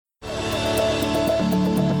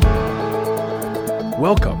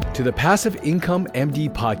Welcome to the Passive Income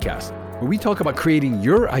MD podcast, where we talk about creating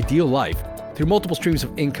your ideal life through multiple streams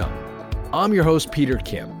of income. I'm your host, Peter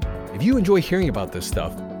Kim. If you enjoy hearing about this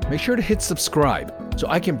stuff, make sure to hit subscribe so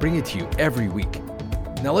I can bring it to you every week.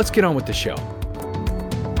 Now let's get on with the show.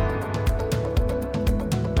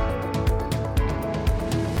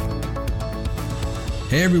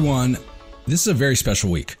 Hey everyone, this is a very special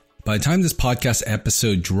week. By the time this podcast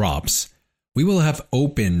episode drops, we will have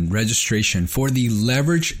open registration for the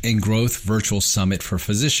Leverage and Growth Virtual Summit for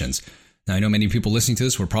Physicians. Now, I know many people listening to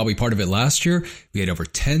this were probably part of it last year. We had over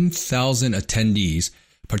 10,000 attendees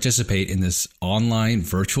participate in this online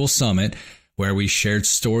virtual summit where we shared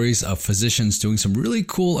stories of physicians doing some really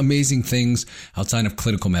cool, amazing things outside of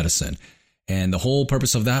clinical medicine. And the whole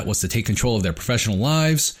purpose of that was to take control of their professional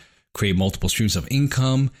lives, create multiple streams of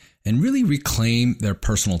income, and really reclaim their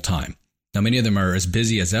personal time. Now, many of them are as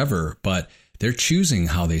busy as ever, but they're choosing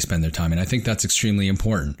how they spend their time. And I think that's extremely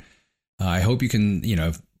important. I hope you can,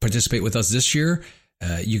 participate with us this year.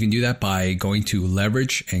 You can do that by going to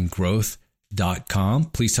leverageandgrowth.com.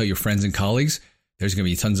 Please tell your friends and colleagues. There's going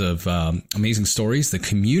to be tons of amazing stories. The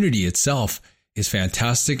community itself is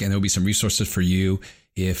fantastic, and there'll be some resources for you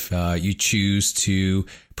if you choose to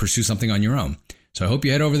pursue something on your own. So I hope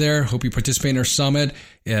you head over there. Hope you participate in our summit.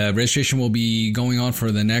 Registration will be going on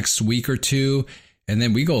for the next week or two, and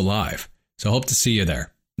then we go live. So I hope to see you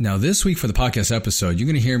there. Now, this week for the podcast episode, you're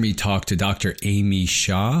going to hear me talk to Dr. Amy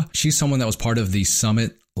Shah. She's someone that was part of the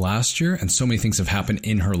summit last year, and so many things have happened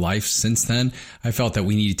in her life since then. I felt that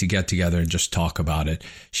we needed to get together and just talk about it.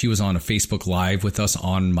 She was on a Facebook Live with us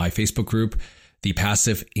on my Facebook group, the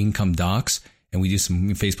Passive Income Docs. And we do some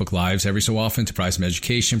Facebook Lives every so often to provide some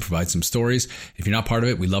education, provide some stories. If you're not part of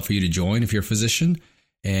it, we'd love for you to join if you're a physician,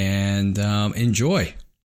 and enjoy.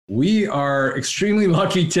 We are extremely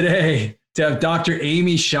lucky today to have Dr.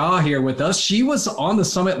 Amy Shah here with us. She was on the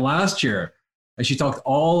summit last year, and she talked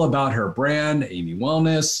all about her brand, Amy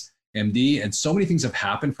Wellness, MD, and so many things have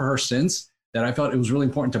happened for her since that I felt it was really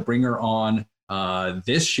important to bring her on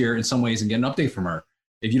this year in some ways and get an update from her.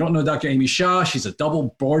 If you don't know Dr. Amy Shah, she's a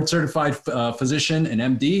double board certified physician and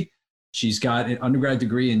MD. She's got an undergrad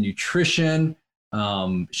degree in nutrition.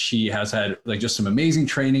 She has had just some amazing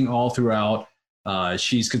training all throughout.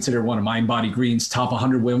 She's considered one of Mind Body Green's top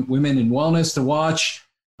 100 women in wellness to watch.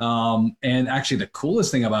 And actually the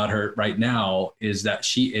coolest thing about her right now is that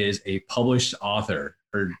she is a published author.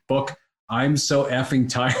 Her book, I'm So Effing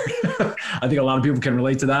Tired. I think a lot of people can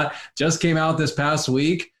relate to that. Just came out this past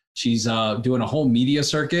week. She's doing a whole media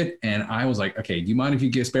circuit. And I was like, okay, do you mind if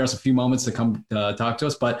you spare us a few moments to come talk to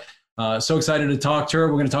us? But so excited to talk to her.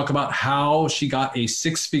 We're going to talk about how she got a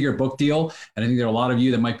 6-figure book deal. And I think there are a lot of you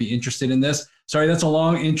that might be interested in this. Sorry, that's a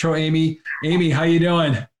long intro, Amy. Amy, how you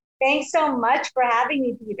doing? Thanks so much for having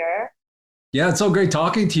me, Peter. Yeah, it's so great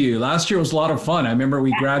talking to you. Last year was a lot of fun. I remember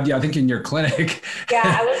we grabbed you, I think, in your clinic. Yeah,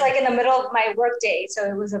 I was in the middle of my work day. So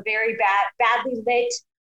it was a very badly lit,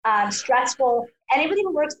 stressful. Anybody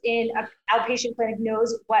who works in an outpatient clinic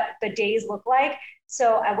knows what the days look like.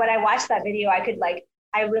 So when I watched that video, I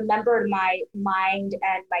remembered my mind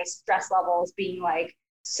and my stress levels being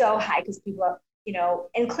so high because people,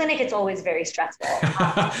 in clinic, it's always very stressful.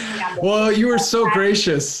 Well, you were so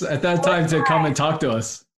gracious at that time to come and talk to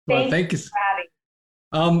us. Thank you for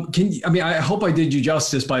having me. I hope I did you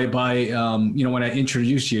justice by when I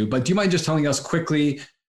introduced you, but do you mind just telling us quickly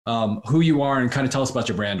who you are and kind of tell us about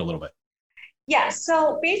your brand a little bit? Yeah.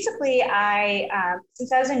 So basically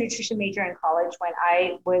since I was a nutrition major in college, when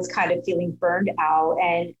I was kind of feeling burned out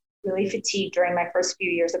and really fatigued during my first few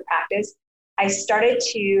years of practice, I started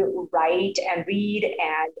to write and read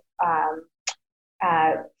and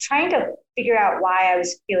trying to figure out why I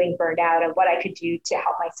was feeling burned out and what I could do to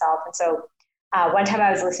help myself. And so one time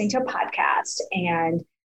I was listening to a podcast, and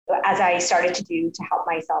as I started to do to help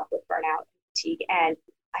myself with burnout and fatigue, and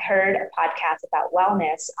I heard a podcast about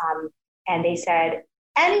wellness. And they said,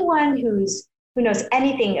 anyone who knows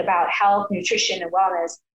anything about health, nutrition, and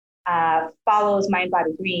wellness follows Mind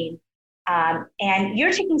Body Green. And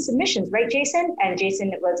you're taking submissions, right, Jason? And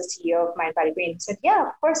Jason was the CEO of Mind Body Green. He said, yeah,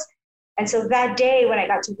 of course. And so that day when I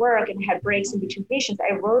got to work and had breaks in between patients,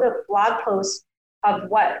 I wrote a blog post of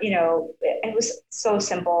what, it was so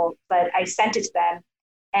simple, but I sent it to them.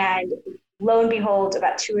 And lo and behold,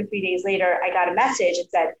 about 2 or 3 days later, I got a message and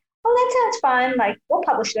said, oh, that sounds fun. We'll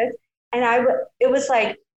publish this. And it was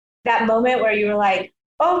that moment where you were like,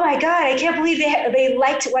 oh my God, I can't believe they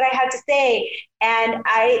liked what I had to say. And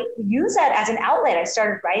I use that as an outlet. I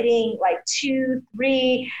started writing 2,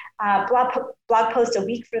 3 blog posts a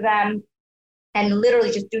week for them, and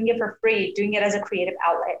literally just doing it for free, doing it as a creative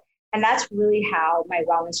outlet. And that's really how my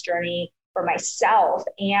wellness journey for myself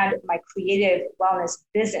and my creative wellness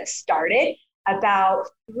business started. About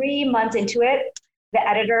 3 months into it, the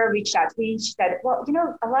editor reached out to me. She said, well,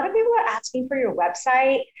 a lot of people are asking for your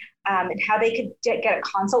website and how they could get a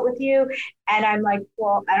consult with you. And I'm like,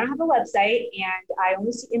 well, I don't have a website and I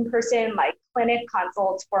only see in-person like clinic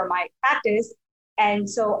consults for my practice. And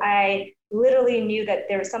so I literally knew that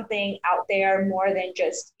there was something out there more than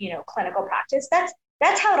just, clinical practice.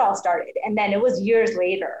 That's how it all started. And then it was years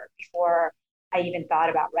later before I even thought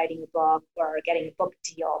about writing a book or getting a book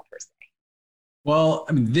deal per se. Well,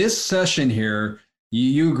 I mean, this session here,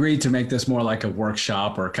 you agreed to make this more like a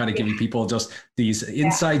workshop or kind of giving people just these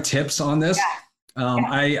inside tips on this.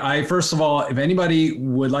 I first of all, if anybody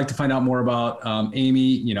would like to find out more about Amy,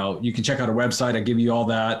 you can check out her website. I give you all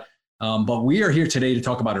that. But we are here today to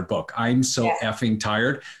talk about her book. I'm so effing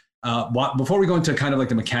tired. Before we go into kind of like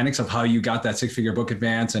the mechanics of how you got that 6-figure book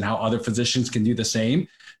advance and how other physicians can do the same,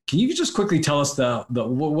 can you just quickly tell us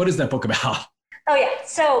what is that book about? Oh yeah.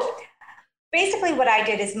 So basically what I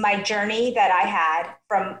did is my journey that I had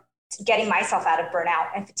from getting myself out of burnout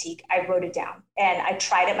and fatigue, I wrote it down and I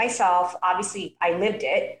tried it myself. Obviously I lived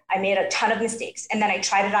it. I made a ton of mistakes. And then I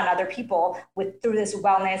tried it on other people through this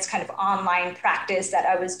wellness kind of online practice that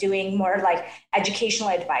I was doing, more like educational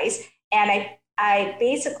advice. And I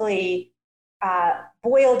basically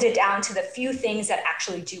boiled it down to the few things that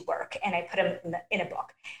actually do work. And I put them in a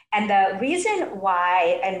book. And the reason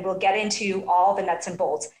why, and we'll get into all the nuts and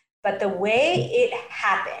bolts, but the way it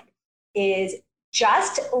happened is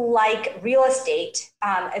just like real estate,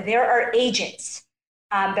 there are agents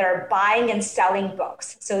that are buying and selling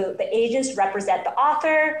books. So the agents represent the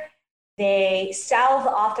author. They sell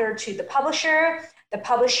the author to the publisher. The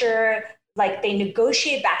publisher, they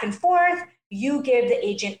negotiate back and forth. You give the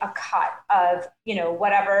agent a cut of,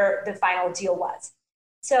 whatever the final deal was.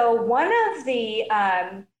 So one of the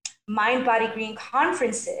Mind Body Green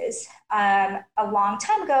conferences a long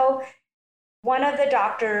time ago, one of the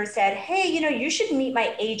doctors said, hey, you should meet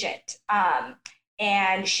my agent.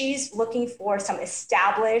 And she's looking for some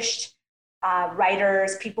established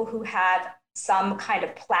writers, people who have some kind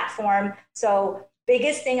of platform. So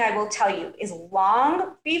biggest thing I will tell you is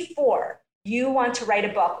long before you want to write a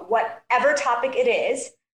book, whatever topic it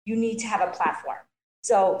is, you need to have a platform.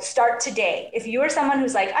 So start today. If you are someone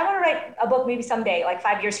who's like, I want to write a book maybe someday, like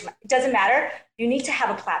 5 years from now, it doesn't matter. You need to have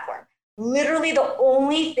a platform. Literally the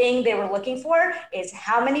only thing they were looking for is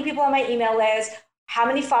how many people on my email list, how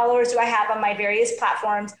many followers do I have on my various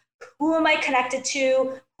platforms, who am I connected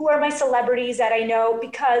to, who are my celebrities that I know,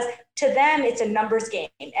 because to them, it's a numbers game.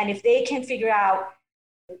 And if they can figure out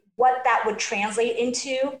what that would translate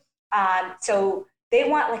into, so they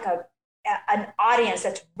want like an audience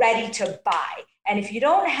that's ready to buy. And if you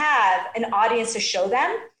don't have an audience to show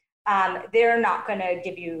them, they're not going to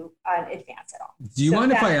give you an advance at all. Do you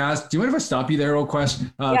mind if I stop you there real quick?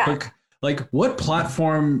 Like what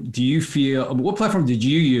platform did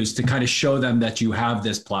you use to kind of show them that you have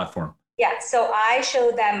this platform? Yeah. So I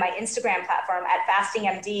showed them my Instagram platform at Fasting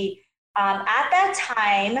MD. At that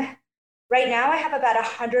time, right now I have about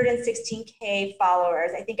 116K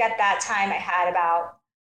followers. I think at that time I had about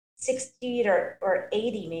 60 or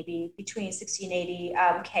 80, maybe between 60 and 80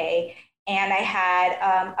 K. And I had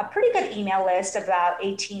a pretty good email list of about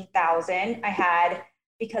 18,000. I had,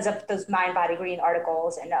 because of those Mind Body Green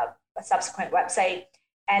articles and a subsequent website.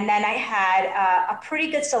 And then I had a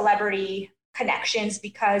pretty good celebrity connections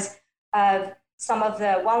because of some of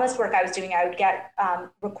the wellness work I was doing. I would get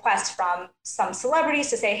requests from some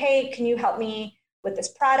celebrities to say, hey, can you help me with this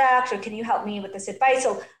product? Or can you help me with this advice?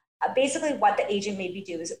 So basically what the agent made me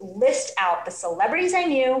do is list out the celebrities I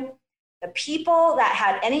knew, the people that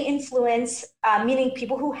had any influence, meaning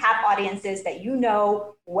people who have audiences that you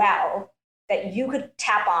know well, that you could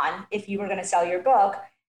tap on if you were going to sell your book,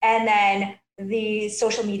 and then the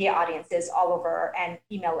social media audiences all over and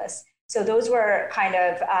email lists. So those were kind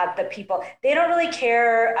of the people. They don't really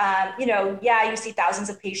care. You see thousands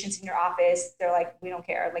of patients in your office. They're like, we don't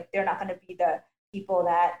care. Like, they're not going to be the people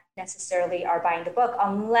that necessarily are buying the book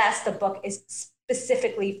unless the book is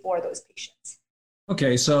specifically for those patients.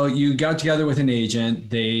 Okay, so you got together with an agent.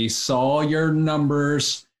 They saw your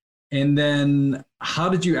numbers. And then how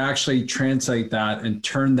did you actually translate that and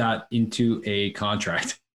turn that into a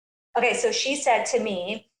contract? Okay, so she said to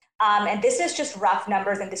me, and this is just rough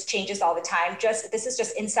numbers and this changes all the time. This is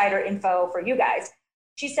just insider info for you guys.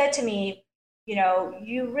 She said to me,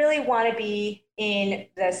 you really want to be in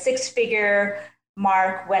the 6-figure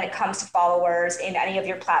mark when it comes to followers in any of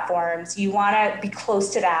your platforms. You want to be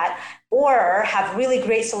close to that or have really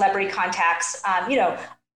great celebrity contacts.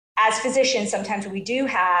 as physicians, sometimes we do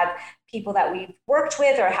have people that we've worked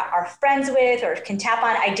with or are friends with or can tap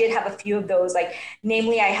on. I did have a few of those, like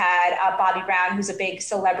namely I had Bobbi Brown, who's a big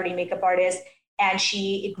celebrity makeup artist, and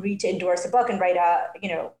she agreed to endorse a book and write a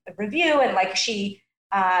review. And like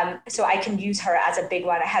so I can use her as a big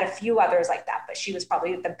one. I had a few others like that, but she was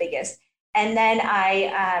probably the biggest. And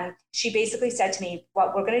then she basically said to me,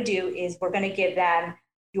 what we're going to do is we're going to give them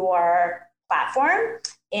your platform.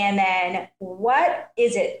 And then what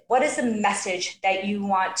is the message that you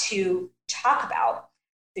want to talk about?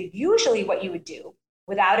 So usually what you would do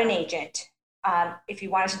without an agent, if you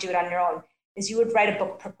wanted to do it on your own, is you would write a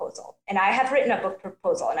book proposal. And I have written a book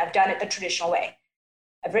proposal, and I've done it the traditional way.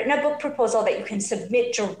 I've written a book proposal that you can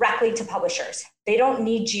submit directly to publishers. They don't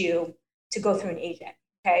need you to go through an agent,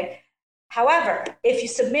 okay? However, if you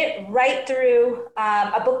submit right through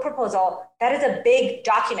a book proposal, that is a big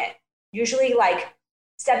document, usually like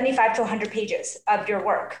 75 to 100 pages of your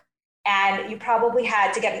work. And you probably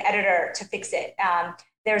had to get an editor to fix it.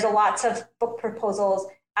 There's lots of book proposals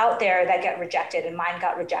out there that get rejected, and mine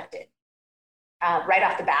got rejected right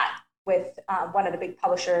off the bat with one of the big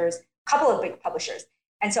publishers, a couple of big publishers.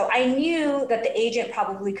 And so I knew that the agent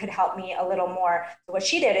probably could help me a little more. So what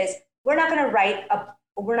she did is, we're not going to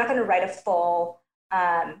write a full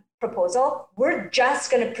proposal. We're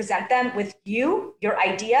just going to present them with your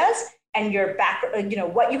ideas and your background,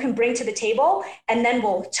 what you can bring to the table, and then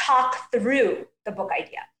we'll talk through the book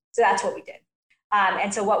idea. So that's what we did.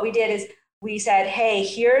 And so what we did is we said, hey,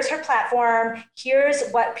 here's her platform. Here's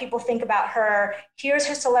what people think about her. Here's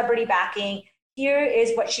her celebrity backing. Here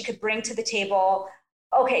is what she could bring to the table.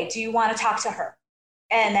 Okay, do you want to talk to her?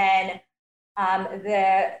 And then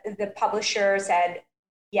the publisher said,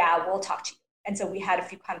 yeah, we'll talk to you. And so we had a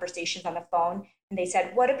few conversations on the phone, and they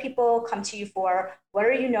said, what do people come to you for? What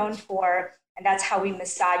are you known for? And that's how we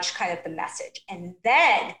massaged kind of the message. And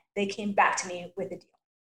then they came back to me with a deal.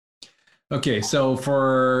 Okay, so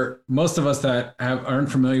for most of us that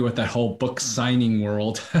aren't familiar with that whole book signing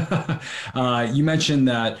world, you mentioned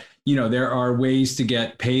that there are ways to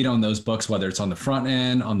get paid on those books, whether it's on the front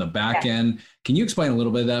end, on the back end. Can you explain a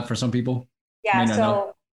little bit of that for some people? Yeah,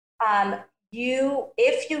 so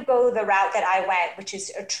if you go the route that I went, which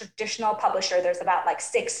is a traditional publisher, there's about like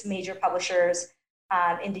 6 major publishers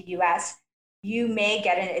in the US, you may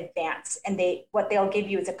get an advance. And what they'll give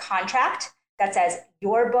you is a contract that says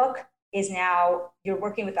your book is now, you're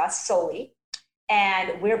working with us solely,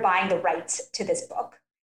 and we're buying the rights to this book.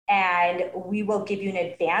 And we will give you an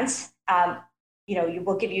advance. You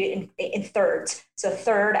will give you in thirds. So a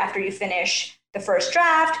third after you finish the first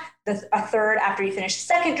draft, a third after you finish the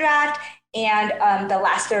second draft, and the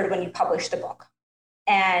last third when you publish the book.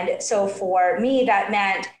 And so for me, that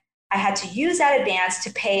meant I had to use that advance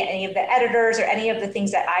to pay any of the editors or any of the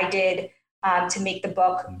things that I did to make the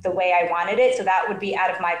book the way I wanted it. So that would be out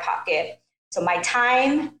of my pocket. So my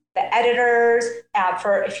time, the editors,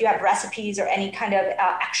 for if you have recipes or any kind of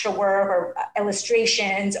extra work or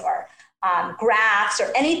illustrations or graphs or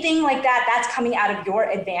anything like that, that's coming out of your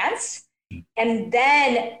advance. And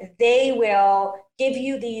then they will give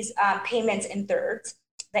you these payments in thirds.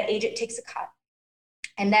 The agent takes a cut.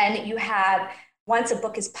 And then you have, once a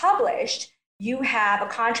book is published, you have a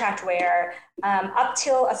contract where up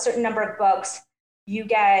till a certain number of books, you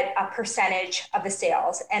get a percentage of the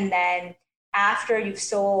sales. And then after you've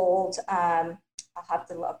sold, I'll have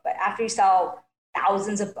to look, but after you sell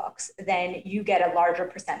thousands of books, then you get a larger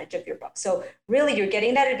percentage of your book. So really you're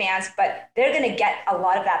getting that advance, but they're going to get a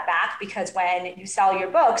lot of that back, because when you sell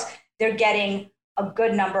your books, they're getting a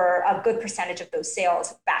good percentage of those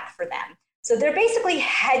sales back for them. So they're basically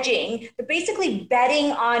hedging, they're basically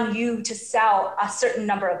betting on you to sell a certain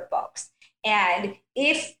number of books. And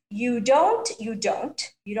if you don't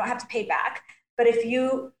have to pay back. But if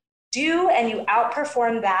you do and you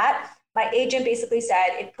outperform that, my agent basically said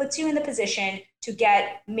it puts you in the position to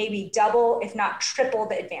get maybe double, if not triple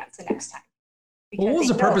the advance the next time. What was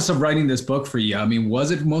the purpose of writing this book for you? I mean, was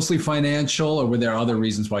it mostly financial, or were there other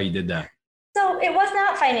reasons why you did that? So it was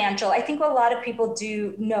not financial. I think a lot of people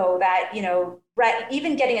do know that,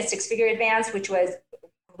 even getting a 6-figure advance, which was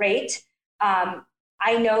great.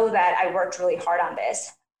 I know that I worked really hard on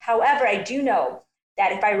this. However, I do know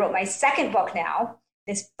that if I wrote my second book now,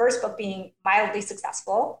 this first book being mildly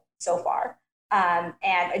successful so far,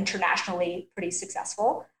 and internationally pretty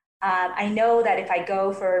successful, I know that if I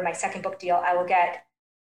go for my second book deal, I will get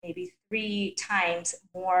maybe 3 times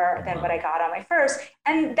more than what I got on my first.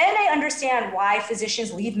 And then I understand why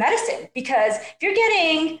physicians leave medicine, because if you're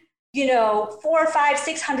getting, 4, 5,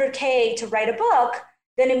 600K to write a book,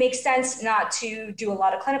 then it makes sense not to do a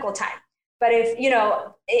lot of clinical time. But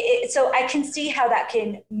if, so I can see how that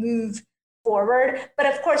can move forward. But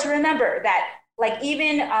of course, remember that like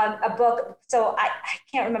even a book, so I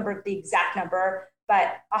can't remember the exact number,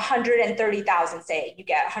 but 130,000, say you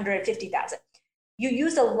get 150,000. You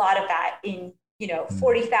use a lot of that in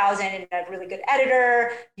 40,000 in a really good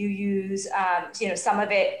editor. You use, some of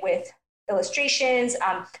it with illustrations.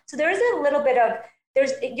 So there is a little bit of,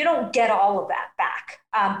 you don't get all of that back.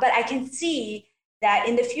 But I can see that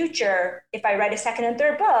in the future, if I write a second and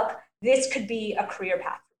third book, this could be a career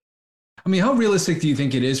path. I mean, how realistic do you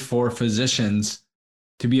think it is for physicians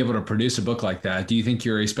to be able to produce a book like that? Do you think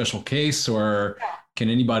you're a special case, or can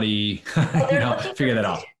anybody figure that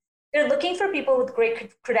out? They're looking for people with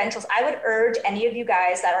great credentials. I would urge any of you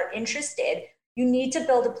guys that are interested, you need to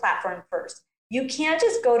build a platform first. You can't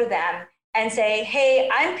just go to them and say, hey,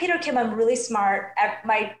 I'm Peter Kim, I'm really smart,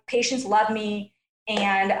 my patients love me,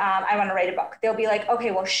 and I want to write a book. They'll be like,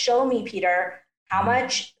 okay, well, show me, Peter, how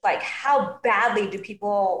much, like how badly do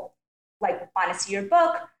people want to see your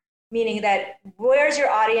book? Meaning that where's your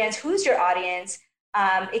audience? Who's your audience?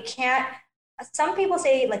 It can't, some people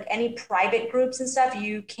say like any private groups and stuff,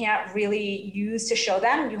 you can't really use to show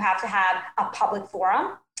them. You have to have a public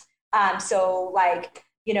forum. So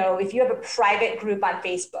if you have a private group on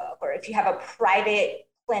Facebook, or if you have a private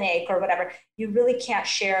clinic or whatever, you really can't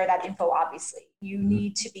share that info, obviously. You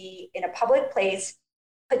need to be in a public place,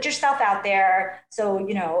 put yourself out there. So,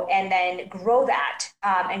 and then grow that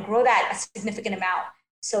and grow that a significant amount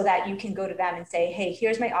so that you can go to them and say, hey,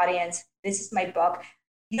 here's my audience. This is my book.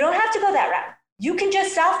 You don't have to go that route. You can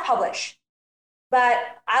just self-publish. But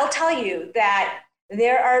I'll tell you that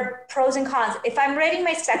there are pros and cons. If I'm writing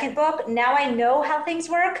my second book, now I know how things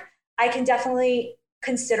work. I can definitely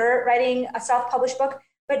consider writing a self-published book.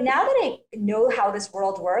 But now that I know how this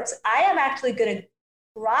world works, I am actually going to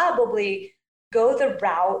probably go the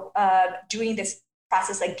route of doing this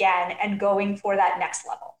process again and going for that next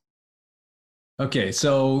level. Okay,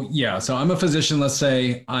 so I'm a physician. Let's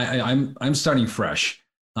say I'm starting fresh.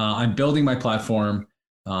 I'm building my platform.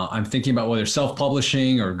 I'm thinking about whether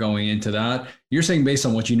self-publishing or going into that. You're saying based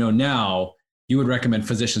on what you know now, you would recommend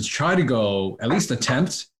physicians try to go at least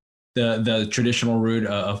attempt the traditional route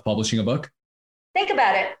of publishing a book? Think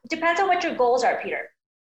about it. Depends on what your goals are, Peter.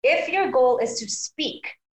 If your goal is to speak,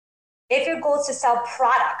 if your goal is to sell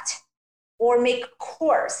product or make a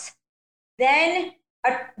course, then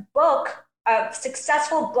a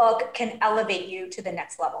successful book can elevate you to the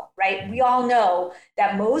next level, right? We all know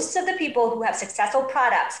that most of the people who have successful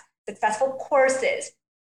products, successful courses,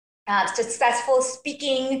 successful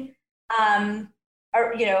speaking,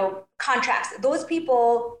 contracts, those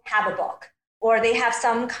people have a book, or they have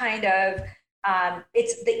some kind of,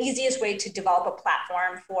 it's the easiest way to develop a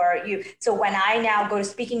platform for you. So when I now go to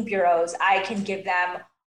speaking bureaus, I can give them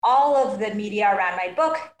all of the media around my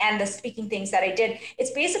book and the speaking things that I did.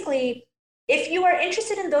 It's basically, if you are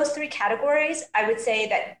interested in those three categories, I would say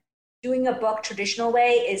that doing a book traditional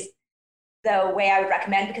way is the way I would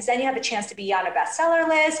recommend, because then you have a chance to be on a bestseller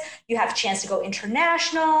list. You have a chance to go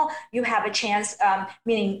international. You have a chance,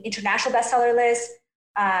 meaning international bestseller list.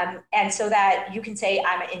 And so that you can say,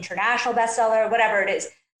 I'm an international bestseller, whatever it is.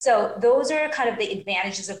 So those are kind of the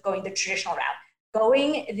advantages of going the traditional route.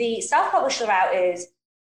 Going the self-published route is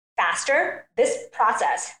faster.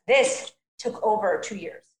 This took over 2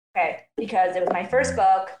 years, okay? Because it was my first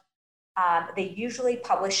book. They usually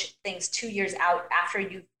publish things 2 years out after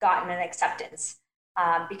you've gotten an acceptance,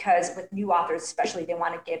 because with new authors, especially, they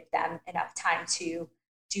want to give them enough time to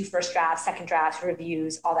do first drafts, second drafts,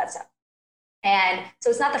 reviews, all that stuff. And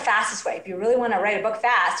so it's not the fastest way. If you really want to write a book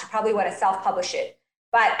fast, you probably want to self-publish it.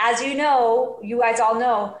 But as you know, you guys all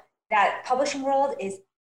know that publishing world is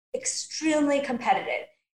extremely competitive.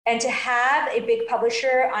 And to have a big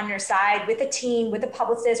publisher on your side with a team, with a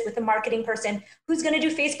publicist, with a marketing person who's going to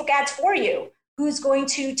do Facebook ads for you, who's going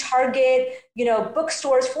to target,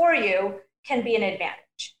 bookstores for you, can be an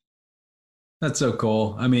advantage. That's so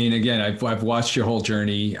cool. I mean, again, I've watched your whole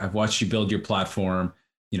journey. I've watched you build your platform.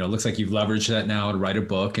 It looks like you've leveraged that now to write a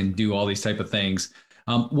book and do all these type of things.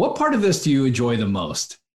 What part of this do you enjoy the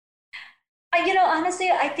most? Honestly,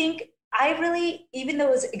 I think I really, even though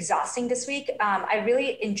it was exhausting this week, I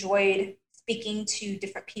really enjoyed speaking to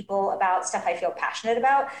different people about stuff I feel passionate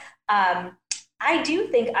about. I do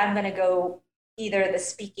think I'm going to go either the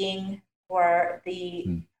speaking or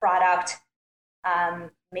the product,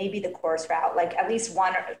 maybe the course route, like at least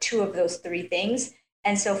one or two of those three things.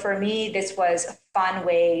 And so for me, this was a fun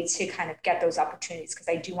way to kind of get those opportunities, because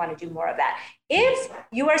I do want to do more of that. If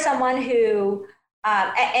you are someone who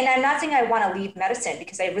And I'm not saying I want to leave medicine,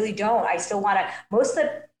 because I really don't. I still want to.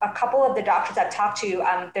 A couple of the doctors I've talked to,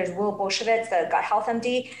 there's Will Bolshevitz, the gut health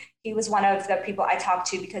MD. He was one of the people I talked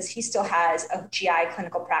to, because he still has a GI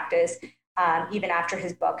clinical practice, even after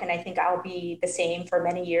his book. And I think I'll be the same for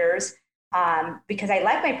many years, because I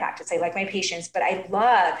like my practice, I like my patients, but I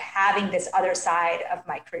love having this other side of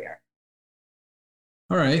my career.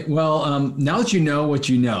 All right. Well, now that you know what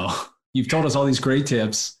you know, you've told us all these great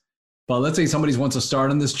tips. But let's say somebody wants to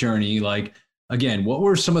start on this journey. Like, again, what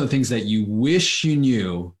were some of the things that you wish you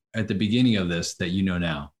knew at the beginning of this that you know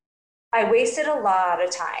now? I wasted a lot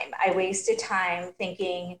of time. I wasted time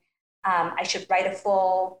thinking I should write a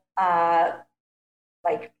full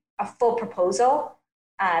proposal,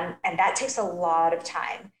 and that takes a lot of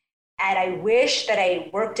time. And I wish that I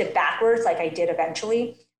worked it backwards, like I did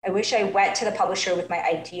eventually. I wish I went to the publisher with my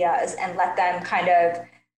ideas and let them kind of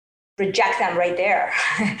reject them right there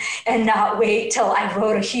and not wait till I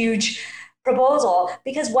wrote a huge proposal.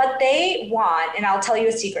 Because what they want, and I'll tell you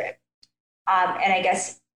a secret, and I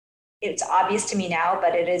guess it's obvious to me now,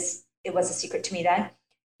 but it was a secret to me then,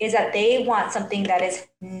 is that they want something that is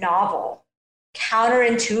novel,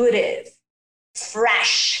 counterintuitive,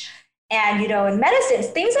 fresh. And, in medicine,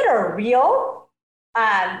 things that are real,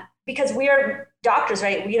 because we are doctors,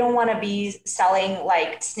 right? We don't want to be selling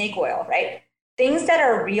like snake oil, right? Things that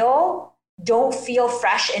are real don't feel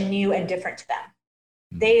fresh and new and different to them.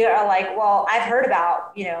 They are like, well, I've heard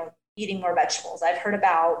about, eating more vegetables. I've heard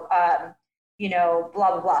about, blah,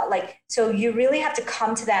 blah, blah. Like, so you really have to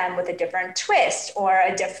come to them with a different twist or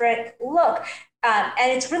a different look. And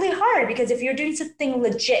it's really hard, because if you're doing something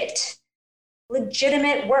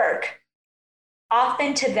legitimate work,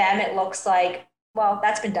 often to them, it looks like, well,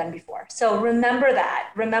 that's been done before. So remember that.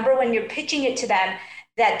 Remember when you're pitching it to them,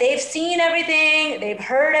 that they've seen everything, they've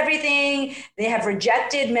heard everything, they have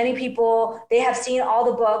rejected many people, they have seen all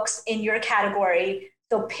the books in your category.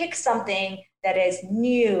 So pick something that is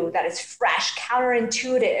new, that is fresh,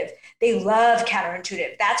 counterintuitive. They love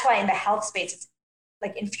counterintuitive. That's why in the health space, it's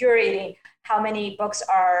like infuriating how many books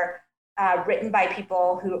are written by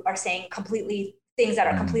people who are saying completely things that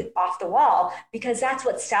are completely off the wall, because that's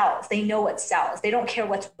what sells. They know what sells. They don't care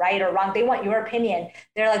what's right or wrong. They want your opinion.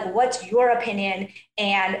 They're like, what's your opinion?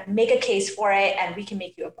 And make a case for it, and we can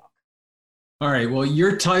make you a book. All right. Well,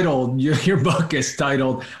 your book is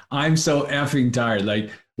titled, I'm So Effing Tired.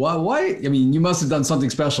 Like, why? I mean, you must have done something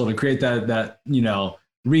special to create that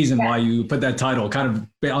reason why you put that title kind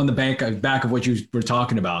of on the back of what you were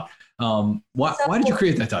talking about. Why did you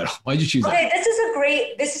create that title? Why did you choose that? Okay,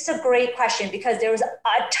 this is a great question, because there was a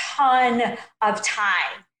ton of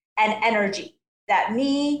time and energy that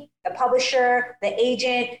me, the publisher, the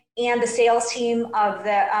agent, and the sales team of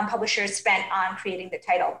the publishers spent on creating the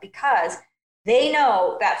title, because they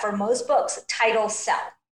know that for most books, titles sell.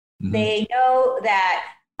 Mm-hmm. They know that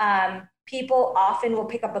people often will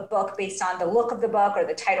pick up a book based on the look of the book or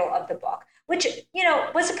the title of the book, which,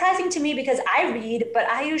 was surprising to me, because I read, but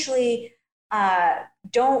I usually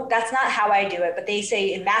that's not how I do it. But they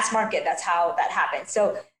say in mass market, that's how that happens.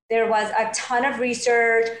 So there was a ton of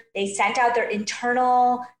research. They sent out their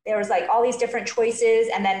internal, there was like all these different choices.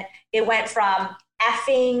 And then it went from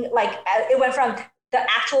effing, it went from the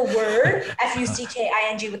actual word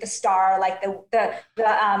FUCKING with a star, like the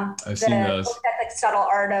I've seen those. That like subtle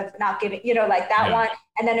art of not giving, like that one.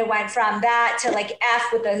 And then it went from that to like F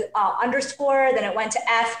with the underscore. Then it went to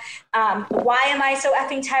F. Why am I so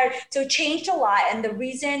effing tired? So it changed a lot. And the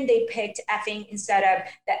reason they picked effing instead of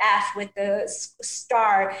the F with the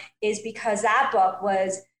star is because that book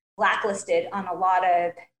was blacklisted on a lot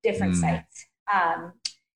of different sites.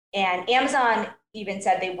 And Amazon even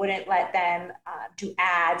said they wouldn't let them do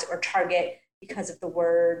ads or target because of the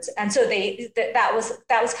words. And so that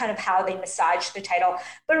was kind of how they massaged the title.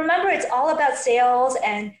 But remember, it's all about sales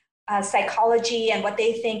and psychology and what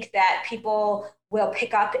they think that people will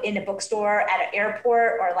pick up in a bookstore, at an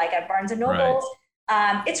airport, or like at Barnes and Nobles.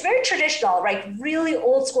 Right. It's very traditional, right? Really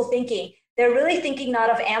old school thinking. They're really thinking not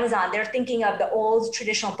of Amazon. They're thinking of the old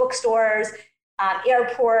traditional bookstores,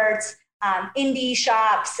 airports, indie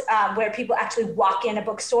shops, where people actually walk in a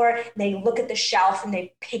bookstore and they look at the shelf and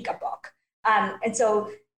they pick a book. And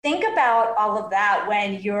so think about all of that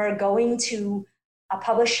when you're going to a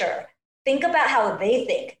publisher. Think about how they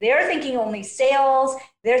think. They're thinking only sales.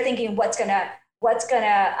 They're thinking what's gonna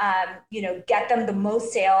get them the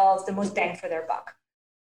most sales, the most bang for their buck.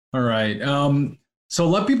 All right. So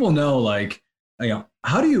let people know,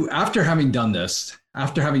 how do you, after having done this,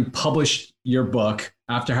 after having published your book,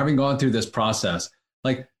 after having gone through this process,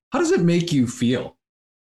 how does it make you feel?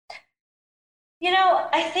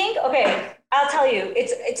 I think, okay, I'll tell you,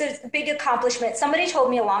 it's a big accomplishment. Somebody told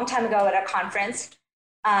me a long time ago at a conference,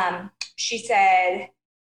 she said,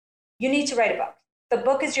 you need to write a book. The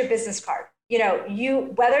book is your business card.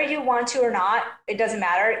 Whether you want to or not, it doesn't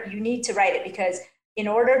matter. You need to write it, because in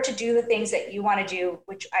order to do the things that you want to do,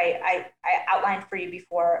 which I outlined for you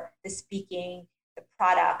before, the speaking, the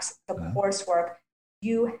products, the coursework,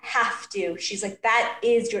 you have to. She's like, that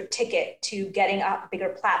is your ticket to getting a bigger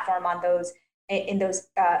platform in those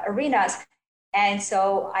arenas. And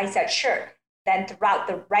so I said, sure. Then throughout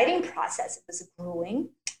the writing process, it was grueling.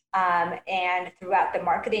 And throughout the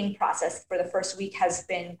marketing process for the first week has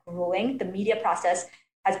been grueling. The media process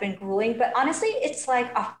has been grueling. But honestly, it's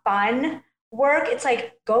like a fun work. It's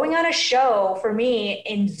like going on a show for me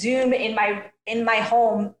in Zoom in my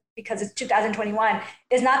home, because it's 2021,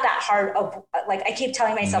 is not that hard. I keep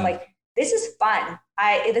telling myself, this is fun.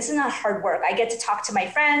 This is not hard work. I get to talk to my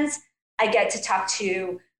friends. I get to talk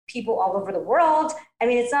to people all over the world. I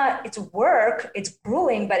mean, it's work, it's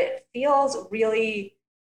grueling, but it feels really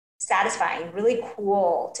satisfying, really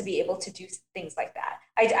cool to be able to do things like that.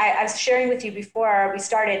 I was sharing with you before we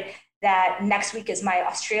started that next week is my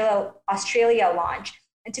Australia launch.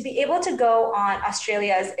 And to be able to go on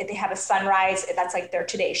Australia's, they have a sunrise, that's like their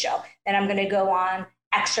Today Show. Then I'm going to go on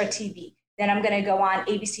Extra TV. Then I'm going to go on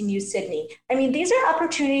ABC News Sydney. I mean, these are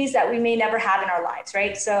opportunities that we may never have in our lives,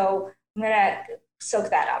 right? So I'm going to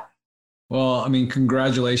soak that up. Well, I mean,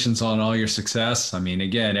 congratulations on all your success. I mean,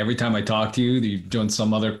 again, every time I talk to you, you're doing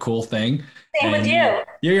some other cool thing. Same with you.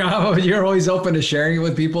 You're always open to sharing it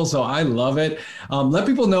with people. So I love it. Let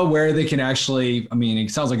people know where they can actually, I mean, it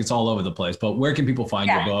sounds like it's all over the place, but where can people find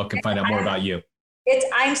your book and find out more about you? It's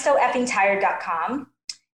I'mSoEffingTired.com.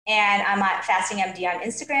 And I'm at FastingMD on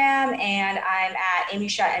Instagram, and I'm at Amy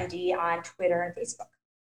Shaw MD on Twitter and Facebook.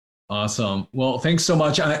 Awesome. Well, thanks so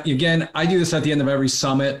much. Again, I do this at the end of every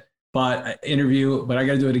summit, but I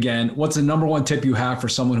got to do it again. What's the number one tip you have for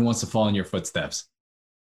someone who wants to follow in your footsteps?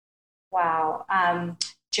 Wow.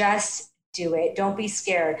 Just do it. Don't be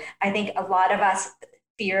scared. I think a lot of us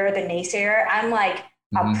fear the naysayer. I'm like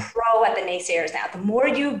a pro at the naysayers now. The more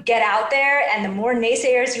you get out there and the more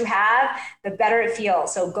naysayers you have, the better it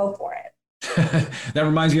feels. So go for it. That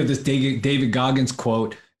reminds me of this David Goggins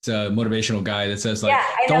quote. It's a motivational guy that says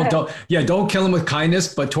don't kill them with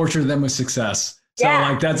kindness, but torture them with success. So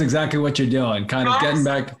that's exactly what you're doing, kind of getting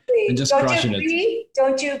back and just crushing it.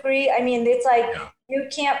 Don't you agree? I mean, it's like you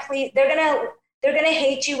can't please. They're gonna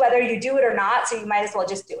hate you whether you do it or not. So you might as well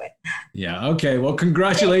just do it. Yeah. Okay. Well,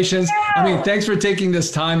 congratulations. I mean, thanks for taking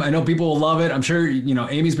this time. I know people will love it. I'm sure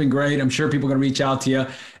Amy's been great. I'm sure people are gonna reach out to you,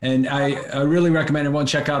 and I really recommend everyone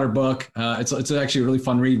check out her book. It's actually a really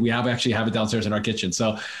fun read. We have it downstairs in our kitchen.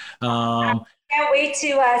 So. Can't wait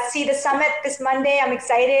to see the summit this Monday. I'm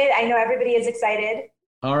excited. I know everybody is excited.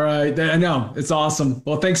 All right. I know. It's awesome.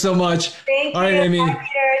 Well, thanks so much. Thank you. All right, Amy. Bye,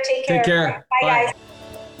 Peter. Take care. Bye, guys.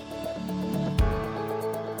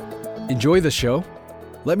 Enjoy the show?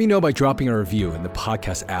 Let me know by dropping a review in the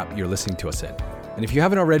podcast app you're listening to us in. And if you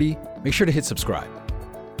haven't already, make sure to hit subscribe.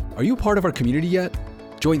 Are you part of our community yet?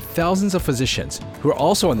 Join thousands of physicians who are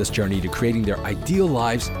also on this journey to creating their ideal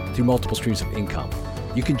lives through multiple streams of income.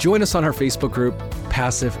 You can join us on our Facebook group,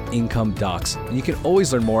 Passive Income Docs, and you can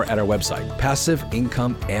always learn more at our website,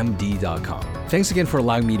 passiveincomemd.com. Thanks again for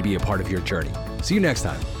allowing me to be a part of your journey. See you next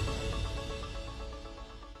time.